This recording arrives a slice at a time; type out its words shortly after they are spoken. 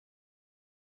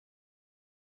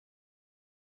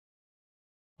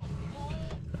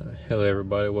Hello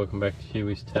everybody, welcome back to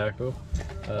Huey's Tackle.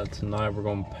 Tonight we're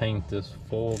going to paint this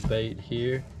full bait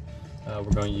here. We're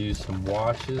going to use some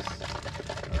washes.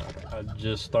 I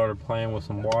just started playing with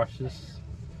some washes,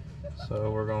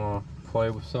 so we're going to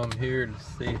play with some here to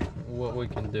see what we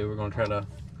can do. We're going to try to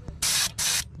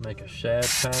make a shad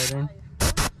pattern.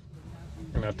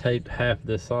 And I taped half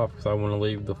this off because I want to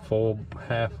leave the full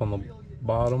half on the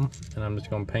bottom, and I'm just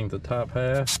going to paint the top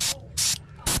half.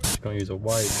 I'm just going to use a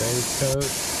white base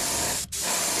coat.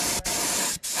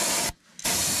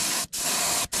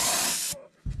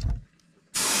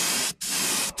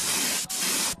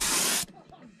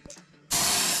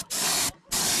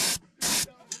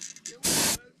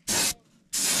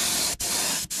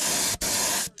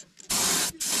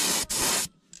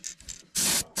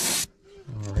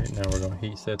 Alright, now we're going to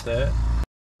heat set that.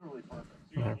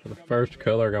 Now for the first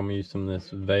color, I'm going to use some of this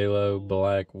Velo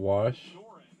black wash.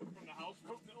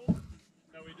 I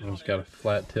just got a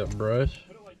flat tip brush.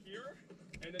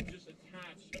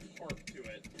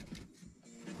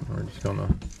 We're just going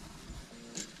to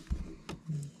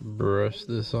brush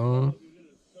this on.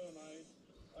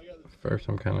 First,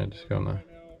 I'm kind of just going to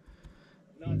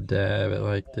dab it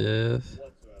like this.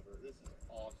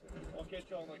 I'll catch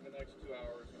you on like the next 2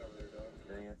 hours whenever they're done.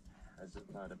 Dang it. I zipped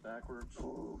it backwards.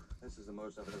 Ooh, this is the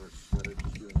most I've ever sweated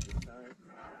just doing zip tie.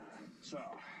 So,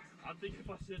 I think if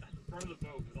I sit at the front of the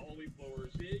boat with all leaf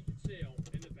blowers, big sail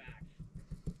in the back,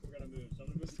 we're gonna move. So I'm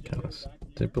gonna move the Kind of back here.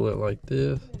 stipple it like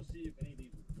this. I want to see if any of these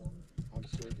will work. I'm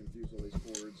so confused on these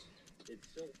cords. It's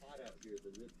so hot out here,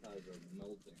 the zip ties are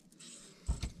melting.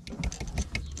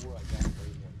 I swore I got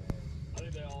way more fans. I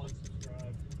think they all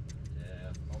unsubscribe.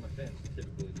 Yeah, all my fans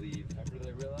typically leave after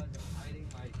they realize I'm hiding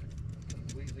my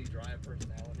completely dry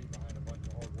personality behind a bunch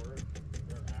of hard work.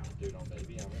 They're out. Dude, on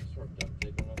baby, I'm gonna start duct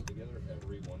taping us together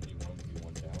every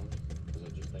 1v1v1 challenge because I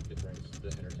just think it brings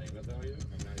the entertainment value.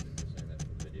 I'm not even just saying that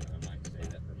for the video. I might say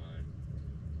that for mine.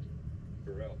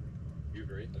 For real. You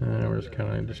agree? And we're just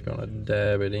kind of gonna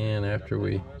dab it in after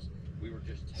we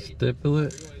stipple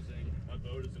it.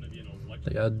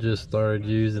 I just started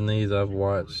using these. I've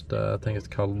watched, I think it's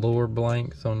called Lure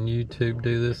Blanks on YouTube,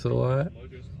 do this a lot.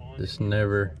 Just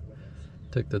never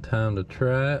took the time to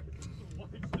try it.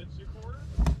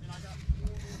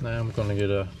 Now I'm gonna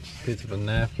get a piece of a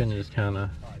napkin and just kind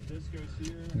of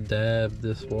dab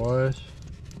this wash.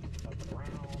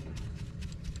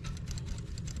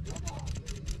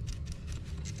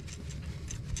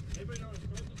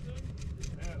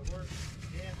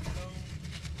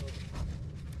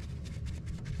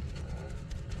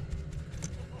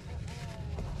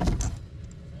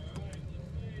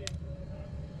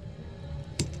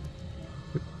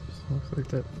 Looks like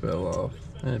that fell off.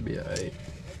 That'd be an 8.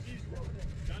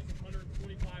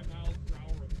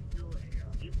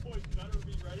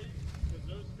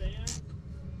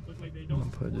 I'm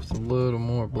gonna put just a little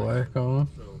more black on.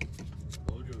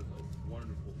 Lojo is a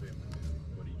wonderful family man,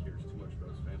 but he cares too much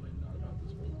about his family and not about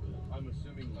this boat build. I'm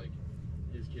assuming like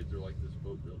his kids are like this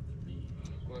boat built to me.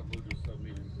 We'll have Lojo sub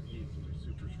me and he's gonna be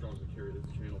super strong to carry this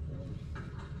channel for him.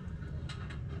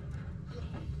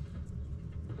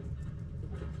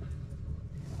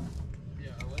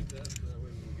 Yeah, I like that. So that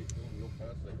way when we get going real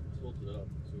fast, I can tilt it up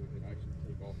so we can actually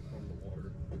take off from the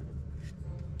water.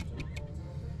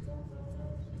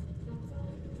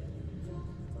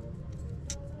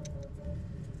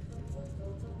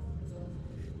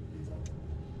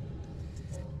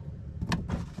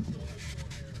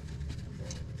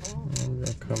 I'm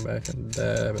gonna come back and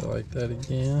dab it like that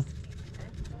again.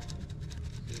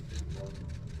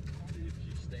 See if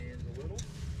she stands a little.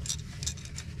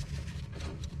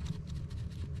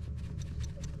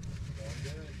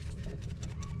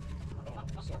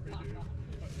 Oh, sorry,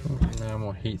 dude. Now I'm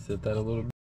gonna heat set that a little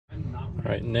bit.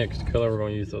 Alright, next color we're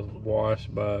gonna use the wash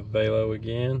by Velo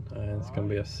again. And it's gonna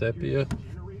be a sepia.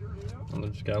 And I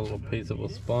just got a little piece of a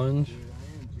sponge.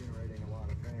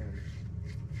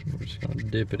 We're just gonna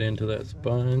dip it into that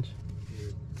sponge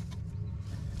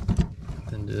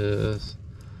and just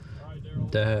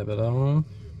dab it on.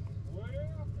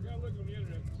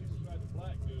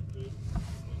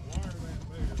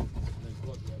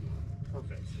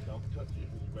 Perfect. Don't touch it.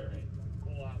 It's very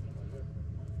pull out.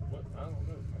 What? I don't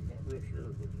know. I'm not real sure,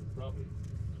 but you're probably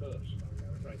touch.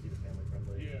 We're trying to keep it family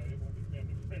friendly. Yeah, it won't be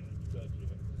family friendly to touch it.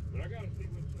 But I gotta see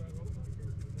which side.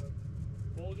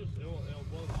 Well, it'll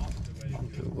blow the opposite way.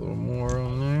 Get a little more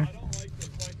on there. I don't like to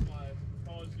flex my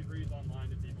college degrees online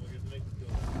to people because it makes me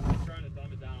feel bad. I'm trying to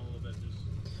dumb it down a little bit.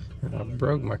 Just I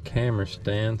broke my camera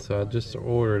stand, so I just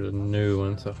ordered a new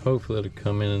one. So hopefully it'll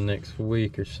come in the next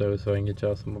week or so I can get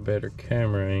y'all some better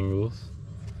camera angles.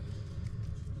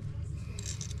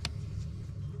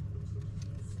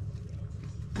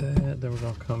 that. Then we're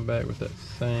gonna come back with that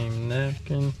same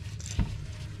napkin.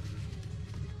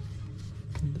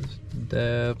 Just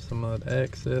dab some of the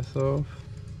excess off.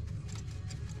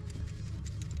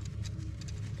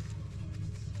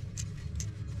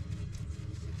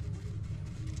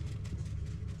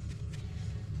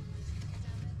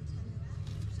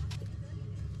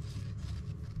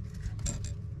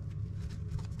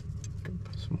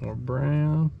 Put some more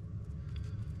brown.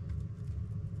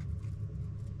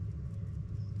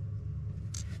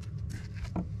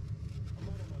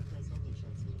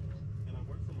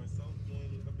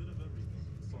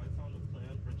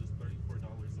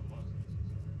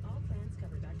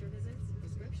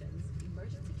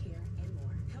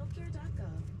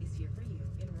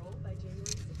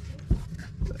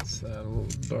 That side a little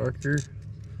darker.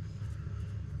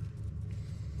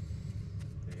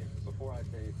 Before I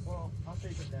tape, well, I'll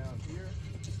tape it down here.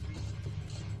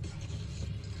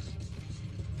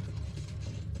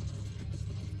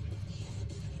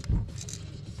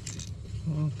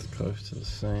 It's close to the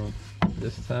same.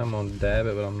 This time I'm gonna dab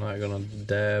it, but I'm not gonna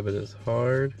dab it as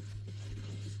hard.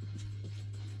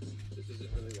 This isn't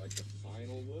really like the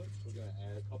final look. We're gonna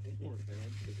add a couple more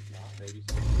things because it's not maybe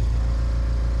something.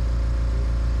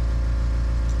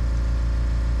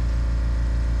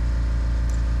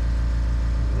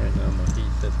 Right now I'm gonna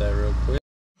heat set that real quick.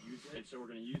 So we're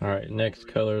gonna use Alright, next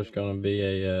color is gonna be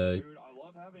a Dude, I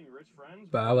love having rich friends,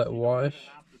 violet but you don't wash. even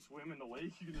have to swim in the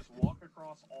lake. You can just walk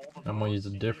across all the I'm gonna use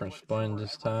boats a and different get sponge whatever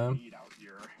this time. you need out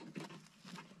here.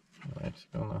 I'm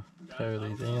actually gonna tear Guys, I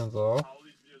these don't know ends off. how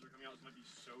these videos are coming out. This might be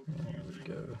so There we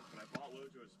confusing. go. When I bought Load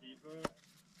to a speedboat,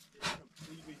 it's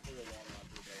completely full of water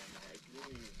after a day in there. It's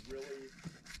moving really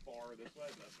far this way,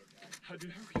 but that's okay.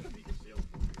 Dude, how are we gonna make a sail?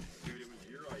 Dude, it was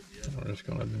your idea. We're just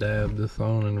gonna dab this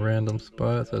on in random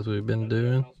spots as we've been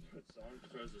doing.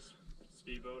 So as a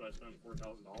speedboat, I spent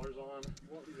 $4,000 on. You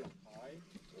want me to high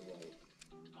or low?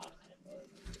 High.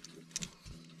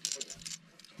 Okay.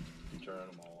 You turn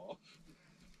them all off.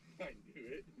 I knew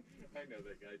it. I know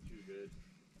that guy too good.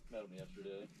 Met him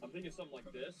yesterday. I'm thinking something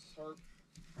like this. Tarp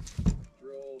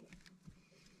drilled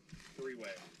 3 ways.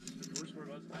 The worst part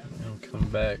was I have And come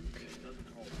back doesn't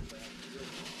hold.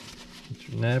 with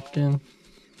your napkin.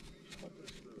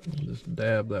 And just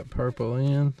dab that purple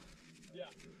in. Yeah.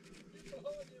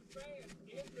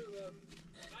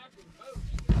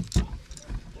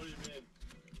 What do you mean?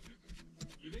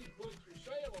 You didn't put your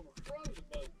sail on the front of the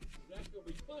boat. That's gonna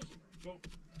be pushing. So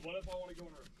what if I want to go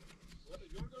in reverse? Well, if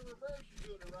you're gonna reverse,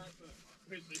 you're doing the right thing.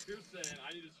 Okay, so you're saying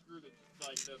I need to screw the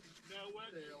Now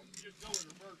what? You just go in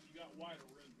reverse. You got wider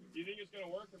room. Do you think it's gonna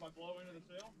work if I blow into the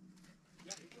sail?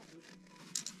 Yeah, it's gonna push it.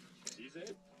 See, Zay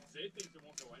thinks it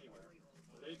won't go anywhere.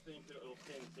 They think that it'll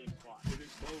stay in the same spot. If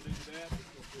it's blowed into that, it's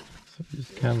gonna push it. So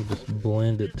just kind of just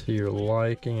blend it to your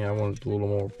liking. I want it a little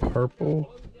more purple.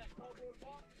 Blows that cardboard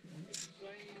box, it's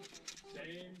the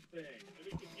same thing. And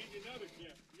it can give you another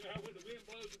gem. You know how when the wind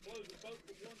blows, it blows the boat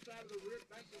from one side of the rip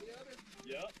back to the other?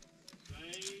 Yep.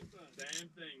 Same thing. Same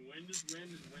thing. Wind is wind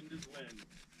and wind is wind.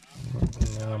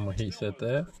 Now I'm gonna heat set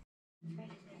that.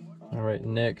 Alright,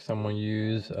 next I'm gonna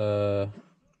use a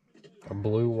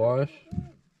blue wash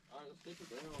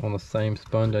on the same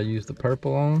sponge I used the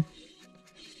purple on.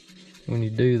 When you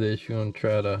do this, you're gonna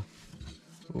try to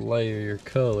layer your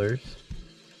colors.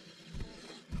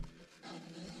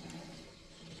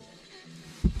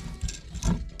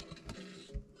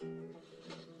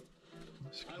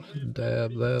 Just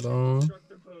dab that on. Construct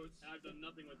their boats, and I've done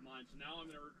nothing with mine. So now I'm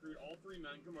gonna recruit all 3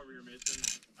 men. Come over here, Mason.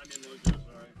 I mean, Lojo,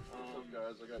 sorry.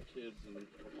 Guys, I got kids and a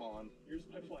pond. Here's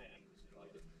my plan.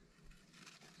 Like it.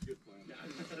 Good plan.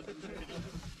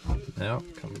 Now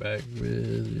come back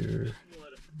with your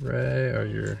rag or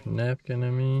your napkin,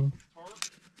 I mean. Tarp.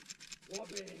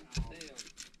 Whooping. Damn.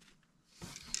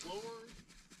 Slower.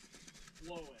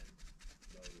 Flowing.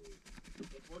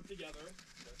 Let's work together.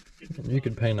 You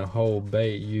could paint a whole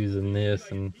bait using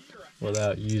this and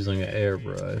without using an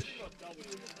airbrush.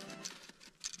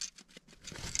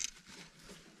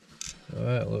 So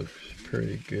that looks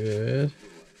pretty good.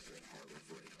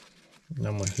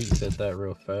 I'm gonna heat set that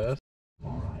real fast.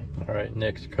 Alright,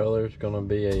 next color is gonna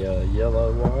be a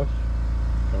yellow wash.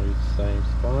 Gonna use the same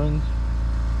sponge.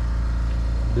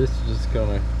 This is just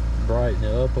gonna brighten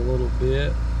it up a little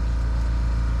bit.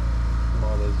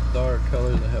 All those dark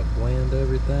colors that help blend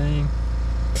everything.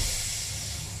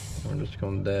 We're just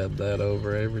gonna dab that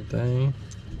over everything.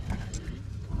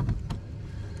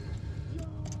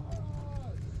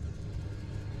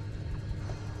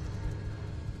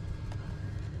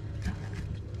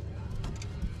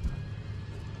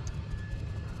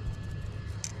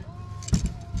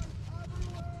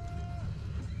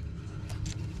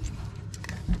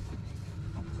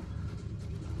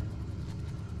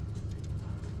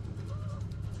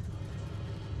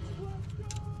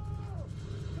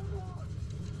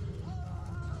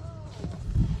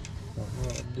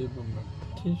 I did with my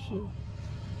tissue.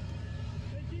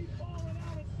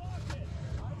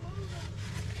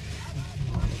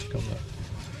 I'm just gonna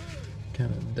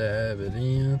kind of dab it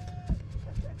in.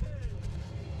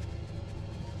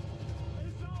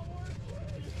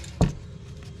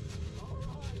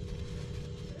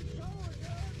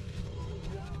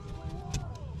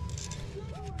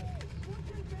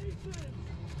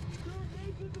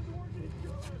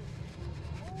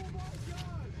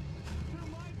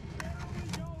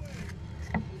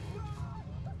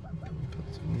 Put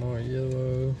some more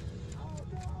yellow.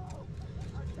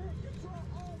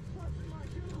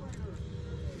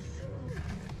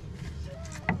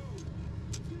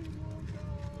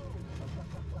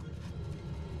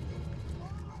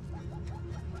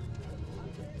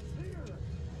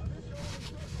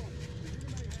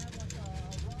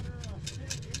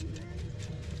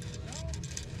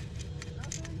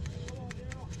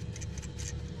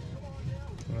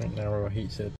 Alright, now we're gonna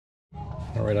heat set.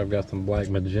 Alright, I've got some black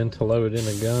magenta loaded in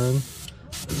the gun.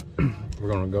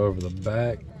 We're gonna go over the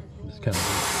back. Just kind of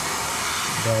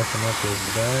darken up his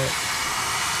back.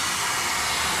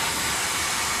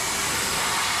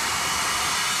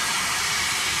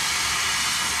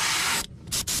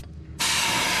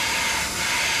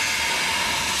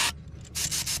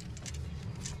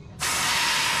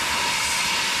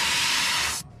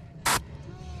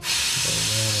 Go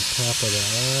around the top of the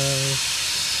eyes.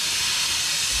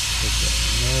 With the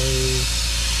nose.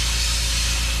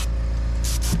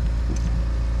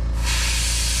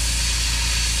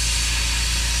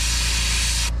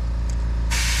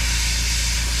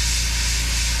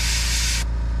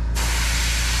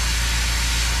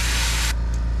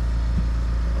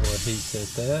 I'm gonna heat set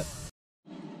that.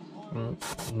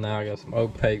 Now I got some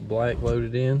opaque black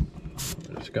loaded in.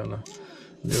 I'm just gonna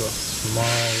do a small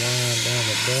line down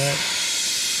the back.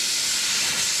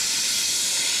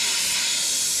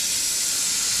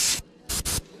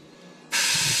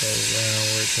 Go around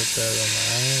where it took that on the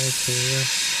eyes here,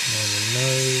 on the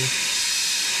nose.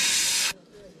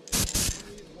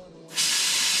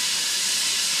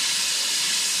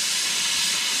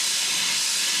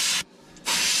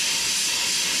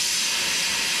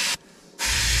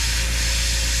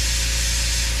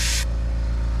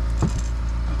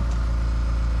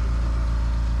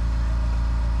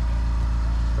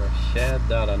 For a Shad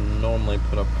dot, I normally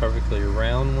put a perfectly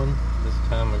round one. This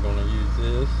time I'm going to use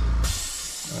this.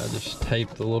 I just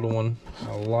taped the little one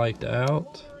I liked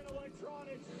out.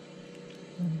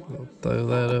 We'll throw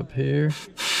that up here.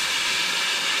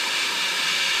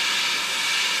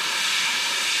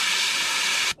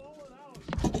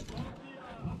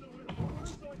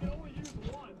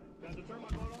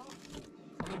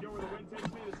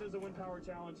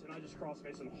 Challenge, and I just cross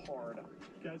face him hard.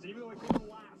 Guys, even though I couldn't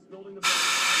last building the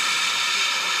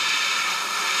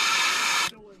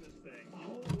still in this thing.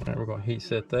 Alright, we're gonna heat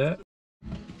set that.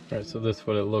 Alright, so this is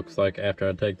what it looks like after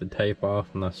I take the tape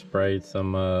off and I sprayed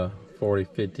some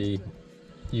 40-50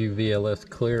 UVLS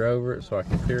clear over it so I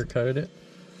can clear coat it.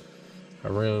 I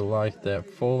really like that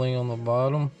fooling on the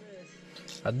bottom.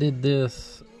 I did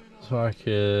this so I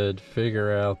could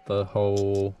figure out the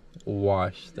whole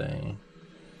wash thing.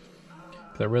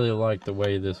 I really like the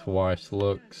way this wash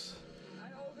looks.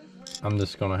 I'm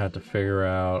just gonna have to figure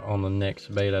out on the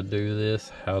next bait I do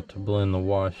this how to blend the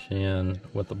wash in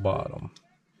with the bottom.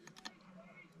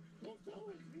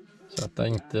 So I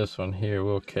think this one here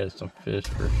will catch some fish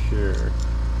for sure.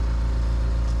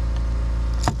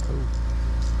 Ooh.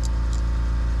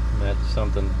 That's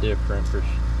something different for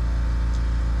sure.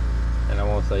 And I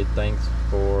want to say thanks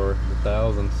for the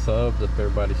 1,000 subs. If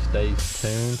everybody stays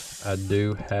tuned, I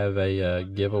do have a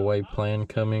giveaway plan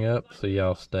coming up, so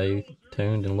y'all stay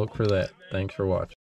tuned and look for that. Thanks for watching.